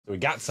So we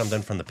got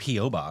something from the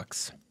P.O.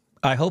 box.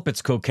 I hope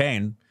it's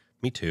cocaine.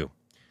 Me too.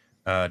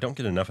 Don't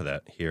get enough of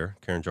that here.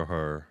 Karen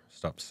Johar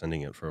stopped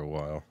sending it for a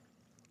while.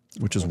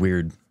 Which is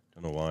weird.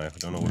 Don't know why. I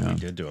don't know what we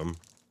did to him.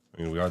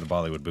 I mean, we are the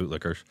Bollywood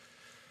bootlickers.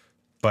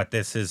 But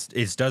this is,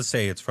 it does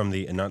say it's from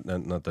the,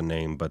 not the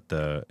name, but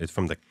it's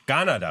from the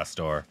Canada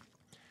store.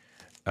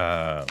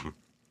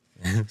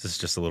 This is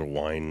just a little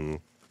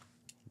wine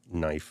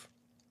knife.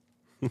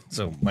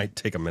 So might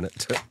take a minute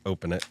to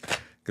open it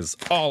because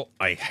all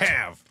I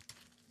have.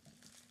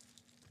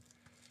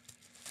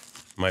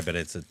 My bet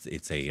it's a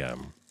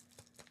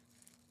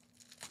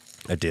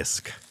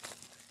disc.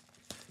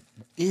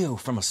 Ew,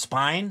 from a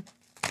spine?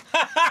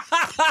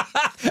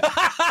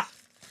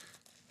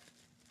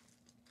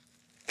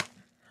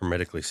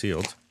 Hermetically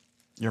sealed.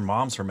 Your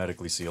mom's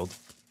hermetically sealed.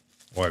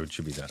 Why would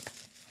she be that?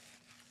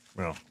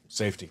 Well,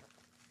 safety.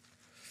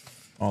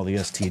 All the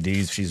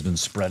STDs she's been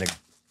spreading.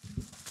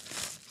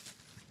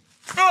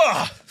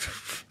 Ugh!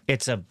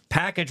 It's a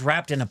package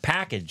wrapped in a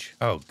package.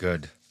 Oh,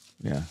 good.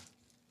 Yeah.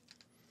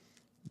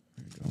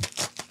 There you go.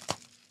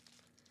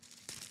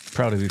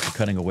 Proud of you for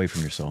cutting away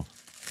from yourself.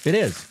 It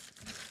is.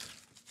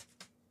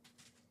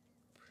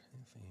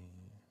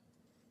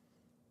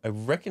 I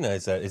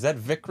recognize that. Is that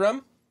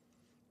Vikram?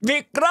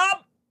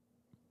 Vikram!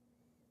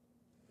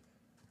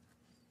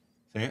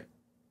 Say it.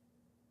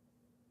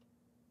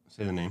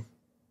 Say the name.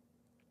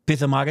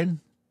 Pithamagan?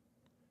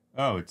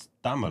 Oh, it's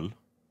Tamil.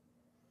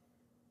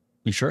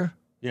 You sure?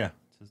 Yeah, it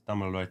says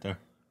Tamil right there.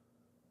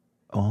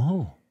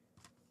 Oh.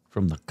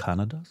 From the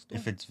Canada store?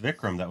 If it's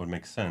Vikram, that would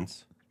make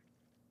sense.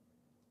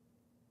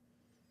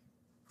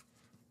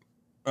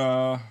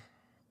 I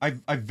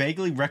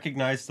vaguely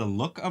recognize the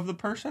look of the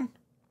person,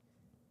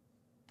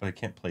 but I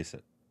can't place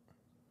it.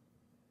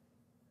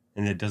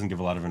 And it doesn't give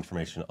a lot of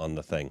information on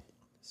the thing.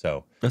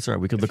 So that's all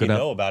right. We could look it up. If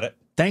you know about it,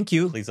 thank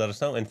you. Please let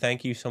us know. And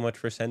thank you so much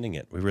for sending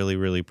it. We really,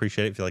 really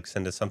appreciate it. If you'd like to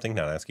send us something,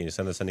 not asking you to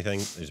send us anything,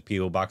 there's a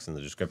P.O. box in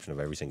the description of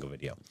every single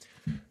video.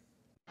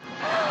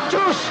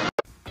 Juice!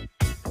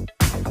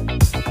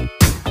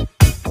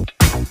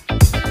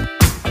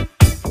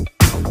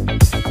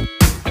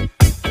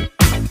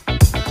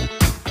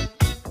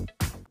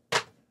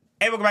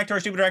 Hey, welcome back to our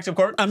Stupid Reacts of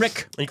Court. I'm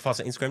Rick. And you can follow us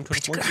on Instagram,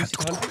 Twitter,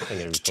 Facebook, and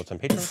get posts on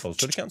Patreon. Follow us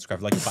Twitter account,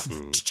 subscribe, like the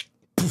button.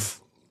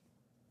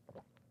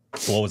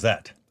 What was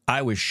that?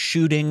 I was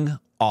shooting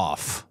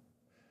off.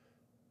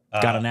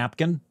 Got a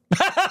napkin?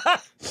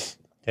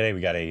 Today we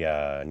got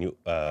a new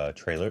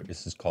trailer.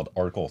 This is called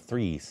Article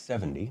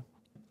 370.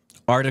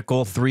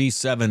 Article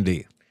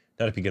 370.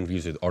 Not if you get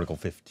confused with Article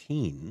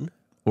 15.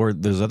 Or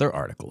there's other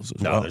articles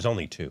as well. No, there's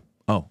only two.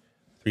 Oh.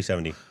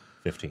 370,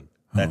 15.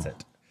 That's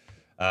it.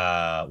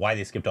 Why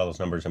they skipped all those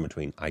numbers in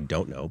between, I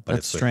don't know. But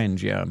that's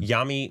strange, yeah.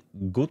 Yami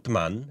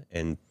Gautam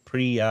and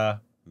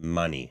Priya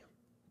Mani.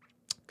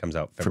 Comes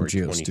out February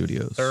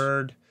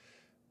 23rd.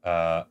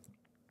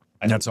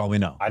 That's all we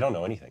know. I don't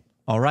know anything.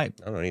 All right.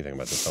 I don't know anything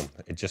about this film.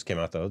 It just came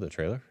out, though, the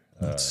trailer.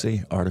 Let's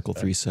see. Article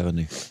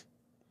 370.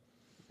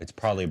 It's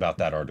probably about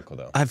that article,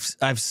 though.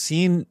 I've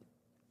seen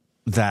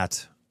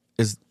that.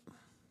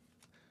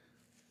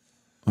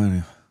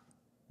 We'll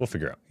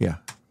figure out. Yeah.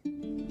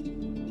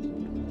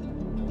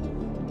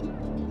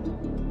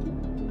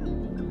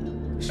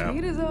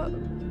 Kashmir is a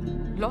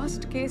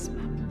lost case,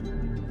 ma'am.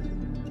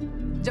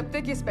 जब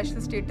तक ये special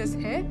status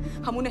है,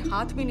 हम उन्हें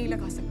हाथ भी नहीं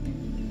लगा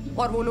सकते,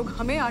 और वो लोग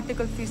हमें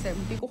आर्टिकल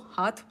 370 को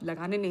हाथ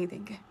लगाने नहीं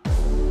देंगे।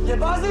 ये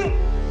बाजी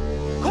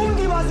खून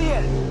की बाजी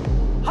है।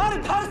 हर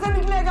घर से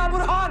निकलेगा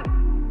बुरहान।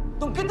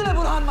 तुम कितने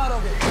बुरहान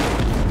मारोगे?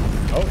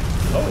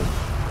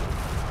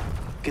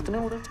 कितने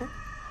उड़े थे?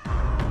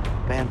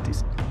 35,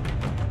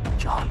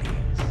 40।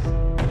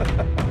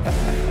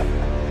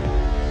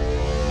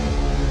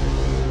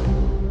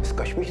 इस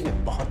कश्मीर ने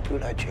बहुत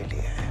पीड़ा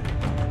झेली है।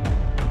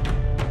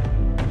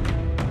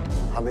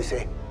 हम इसे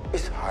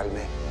इस हाल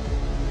में।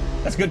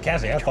 That's good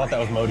casting. I thought that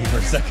was Modi for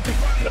a second.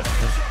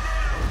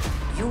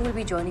 You will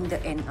be joining the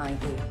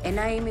NIA.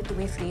 NIA में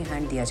तुम्हें फ्री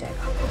हैंड दिया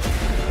जाएगा।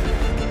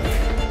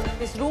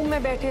 इस रूम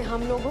में बैठे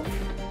हम लोगों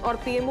और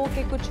पीएमओ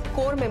के कुछ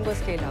कोर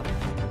मेंबर्स के अलावा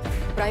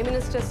प्राइम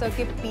मिनिस्टर सर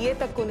के पीए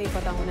तक को नहीं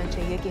पता होना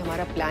चाहिए कि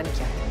हमारा प्लान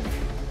क्या है।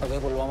 अगर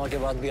पुलवामा के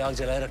बाद भी आग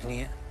जलाए रखनी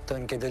है, तो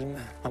इनके दिल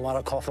में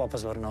हमारा खौफ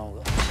वापस भरना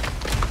होगा।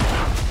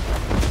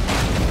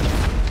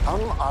 हम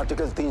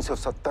आर्टिकल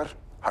 370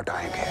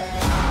 हटाएंगे।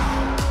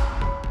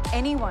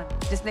 Anyone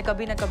जिसने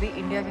कभी न कभी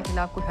इंडिया के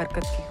खिलाफ कोई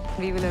हरकत की,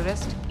 we will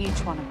arrest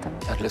each one of them.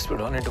 At least we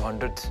run into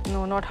hundreds.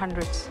 No, not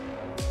hundreds,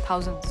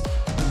 thousands.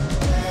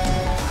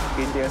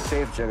 India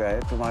safe जगह है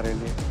तुम्हारे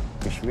लिए।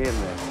 कश्मीर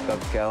में कब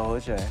क्या हो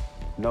जाए,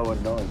 no one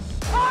knows.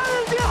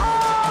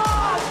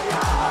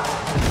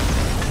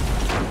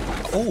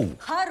 Oh.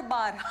 Her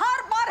bar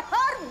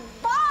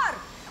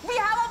we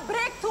have a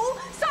breakthrough.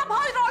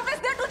 Somehow you're always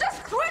there to just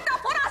screw it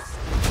up for us.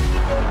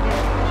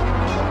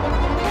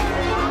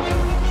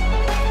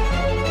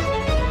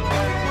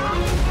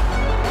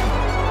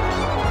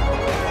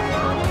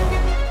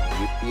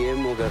 ये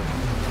पीएम अगर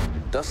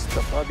 10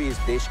 दफा भी इस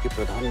देश के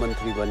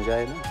प्रधानमंत्री बन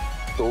जाए ना,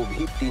 तो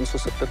भी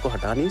 370 को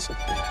हटा नहीं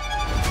सकते।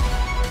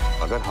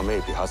 और अगर हमें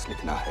इतिहास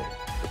लिखना है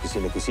तो किसी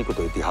न किसी को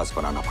तो इतिहास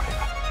बनाना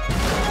पड़ेगा।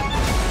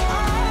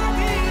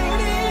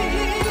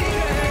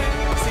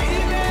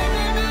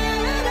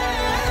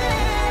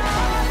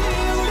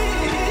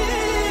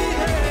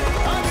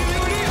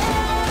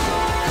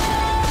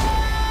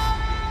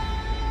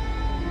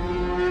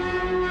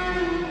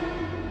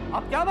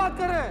 आप क्या बात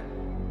कर रहे हैं?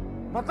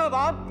 मतलब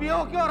आप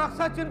पीओके और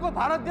रक्षा चिन्ह को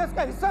भारत देश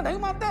का हिस्सा नहीं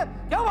मानते?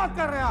 क्या बात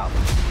कर रहे हैं आप?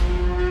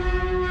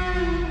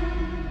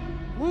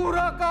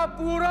 पूरा का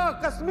पूरा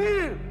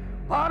कश्मीर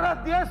भारत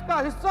देश का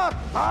हिस्सा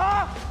था,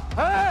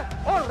 है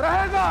और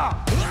रहेगा।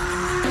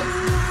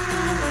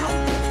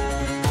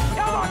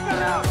 क्या बात कर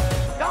रहे हैं आप?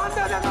 जान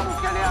दे देगा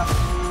उसके लिए आप।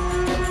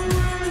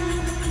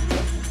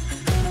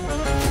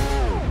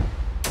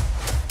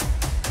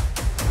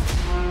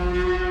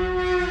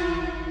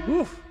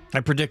 I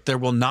predict there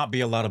will not be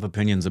a lot of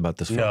opinions about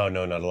this film.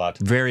 No, not a lot.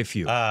 Very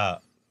few.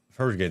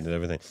 First, getting to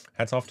everything.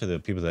 Hats off to the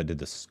people that did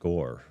the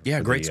score.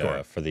 Yeah, great the,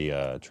 score for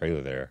the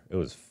trailer. There, it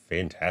was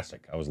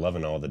fantastic. I was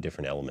loving all the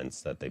different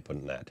elements that they put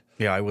in that.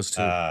 Yeah, I was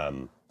too.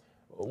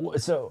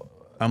 So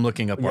I'm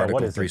looking up Article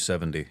what is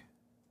 370.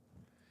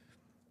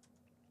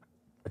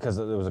 Because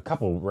there was a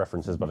couple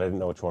references, but I didn't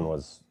know which one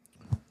was.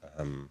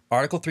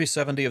 Article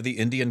 370 of the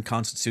Indian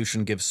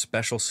Constitution gives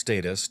special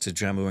status to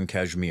Jammu and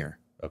Kashmir.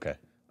 Okay.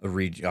 A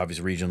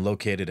obvious region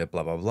located at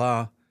blah, blah,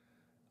 blah.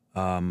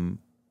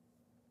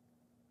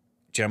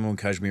 Jammu and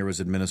Kashmir was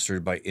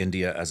administered by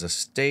India as a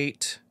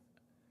state.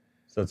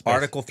 So it's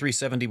Article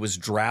 370 was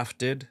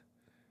drafted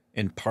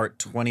in Part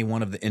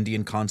 21 of the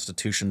Indian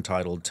Constitution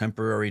titled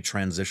Temporary,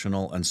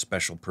 Transitional, and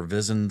Special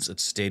Provisions. It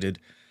stated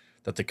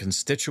that the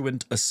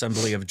Constituent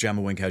Assembly of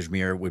Jammu and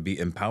Kashmir would be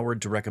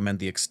empowered to recommend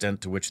the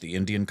extent to which the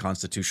Indian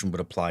Constitution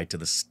would apply to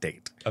the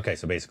state. Okay,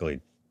 so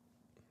basically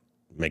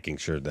making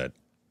sure that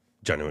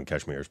Jammu and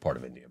Kashmir is part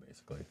of India,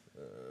 basically,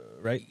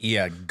 right?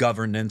 Yeah,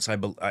 governance.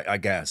 I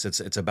guess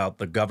it's about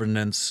the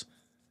governance.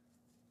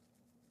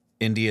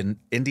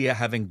 India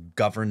having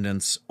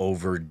governance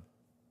over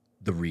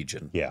the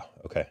region. Yeah.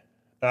 Okay.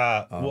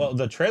 Well,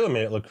 the trailer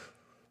made it look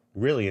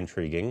really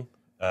intriguing.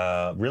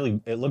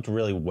 It looked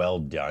really well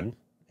done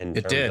in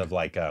terms of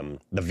like the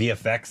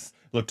VFX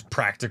looked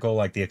practical,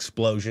 like the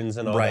explosions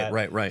and all that.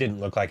 Right. Didn't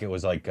look like it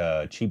was like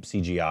cheap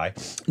CGI.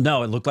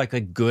 No, it looked like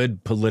a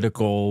good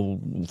political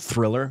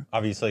thriller.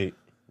 Obviously,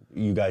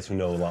 you guys who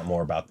know a lot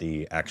more about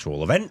the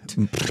actual event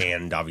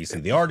and obviously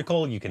the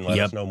article, you can let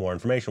us know more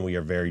information. We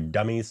are very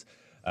dummies,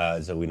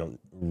 so we don't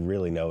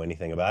really know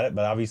anything about it.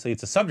 But obviously,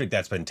 it's a subject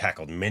that's been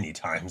tackled many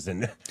times.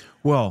 And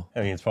well,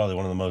 I mean, it's probably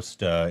one of the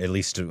most, at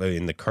least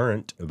in the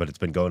current, but it's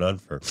been going on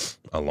for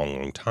a long,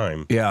 long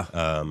time. Yeah.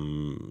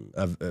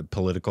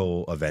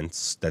 Political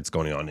events that's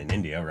going on in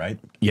India, right?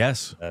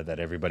 Yes. That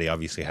everybody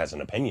obviously has an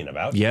opinion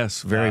about.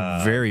 Yes,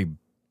 very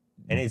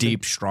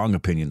deep, strong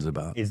opinions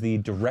about. Is the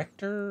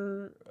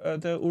director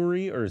the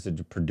Uri, or is it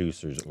the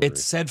producers Uri? It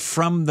said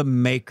from the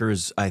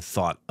makers, I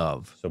thought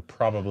of. So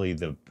probably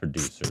the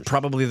producers.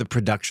 Probably the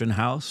production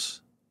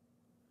house.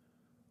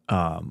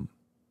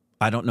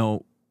 I don't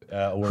know.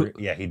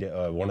 Yeah, he did.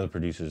 One of the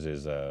producers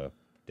is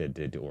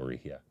did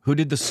Uri. Yeah. Who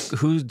did this?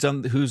 Who's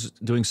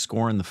doing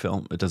score in the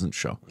film? It doesn't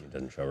show. It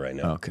doesn't show right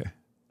now. Okay.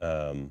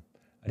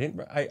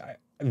 I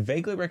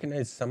vaguely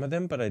recognized some of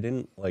them, but I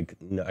didn't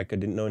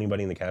didn't know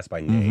anybody in the cast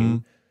by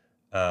name.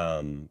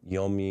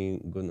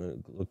 Yomi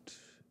looked.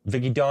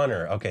 Vicky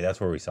Donner. Okay, that's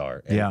where we saw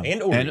her.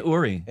 And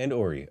Uri. And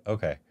Uri.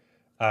 Okay.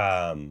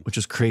 Which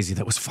is crazy.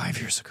 That was 5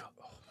 years ago.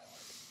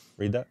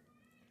 Read that.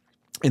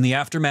 In the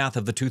aftermath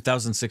of the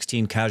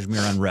 2016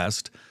 Kashmir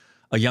unrest,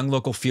 a young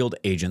local field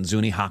agent,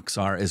 Zuni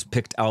Haksar, is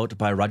picked out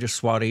by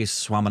Rajeshwari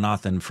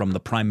Swaminathan from the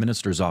Prime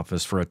Minister's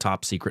office for a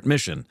top-secret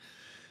mission.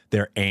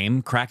 Their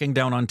aim, cracking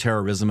down on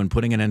terrorism and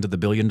putting an end to the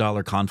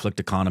billion-dollar conflict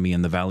economy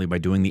in the valley by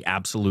doing the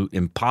absolute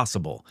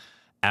impossible,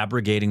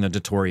 abrogating the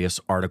notorious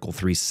Article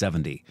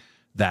 370.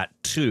 That,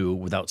 too,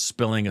 without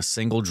spilling a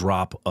single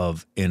drop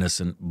of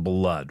innocent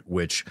blood,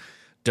 which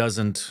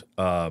doesn't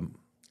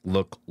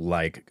look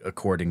like,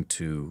 according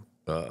to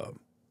the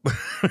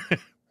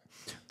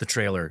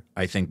trailer,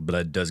 I think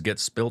blood does get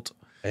spilt.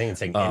 I think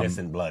it's saying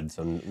innocent blood,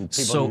 so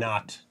people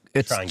not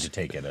trying to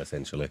take it,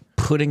 essentially.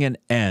 Putting an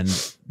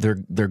end,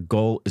 their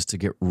goal is to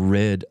get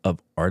rid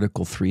of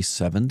Article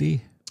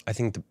 370? I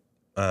think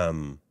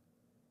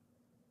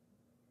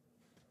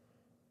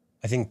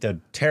the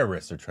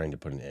terrorists are trying to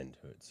put an end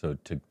to it, so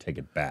to take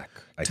it back,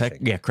 I think.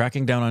 Yeah,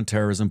 cracking down on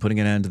terrorism, putting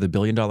an end to the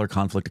billion-dollar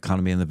conflict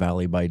economy in the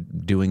valley by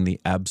doing the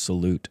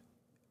absolute...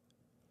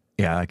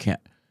 Yeah, I can't...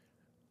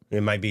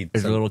 It might be...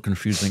 It's a little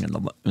confusing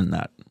in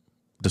that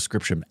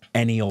description.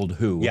 Any old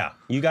who. Yeah,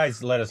 you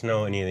guys let us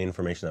know any of the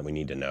information that we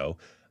need to know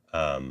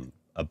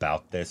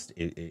about this.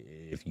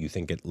 If you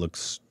think it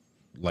looks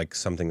like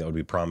something that would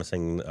be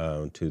promising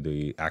to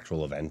the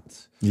actual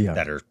events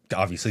that are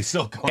obviously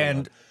still going on.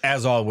 And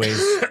as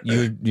always,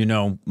 you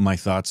know my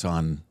thoughts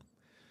on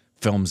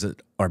films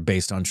that are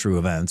based on true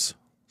events.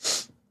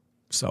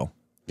 So,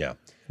 yeah.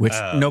 Which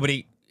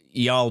nobody,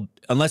 y'all,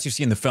 unless you've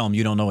seen the film,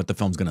 you don't know what the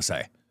film's going to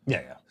say.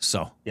 Yeah.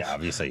 So Yeah,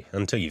 obviously,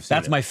 until you've seen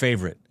that's it. my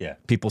favorite. Yeah.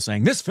 People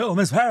saying this film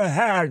is very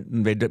hard.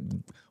 They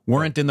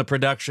weren't in the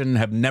production,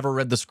 have never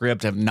read the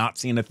script, have not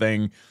seen a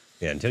thing.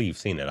 Yeah, until you've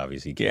seen it,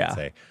 obviously, you can't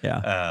say.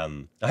 Yeah.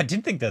 I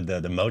did think that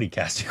the Modi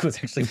casting was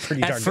actually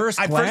pretty At darn first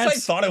good. glance, At first, I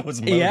thought it was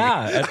Modi.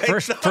 Yeah, at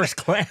first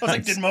glance. I was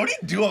like, did Modi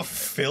do a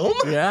film?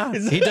 Yeah,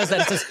 he does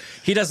that.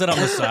 He does it on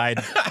the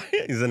side.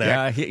 He's an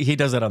actor. Yeah, he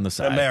does it on the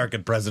side.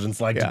 American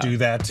presidents like to do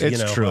that.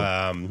 It's true.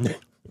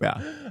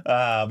 Yeah.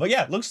 But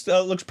yeah,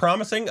 looks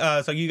promising.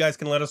 So you guys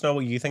can let us know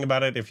what you think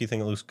about it. If you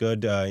think it looks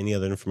good, any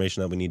other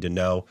information that we need to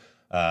know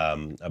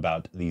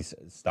about these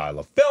style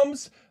of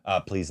films,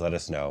 please let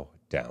us know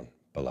down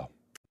below.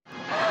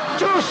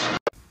 Juice!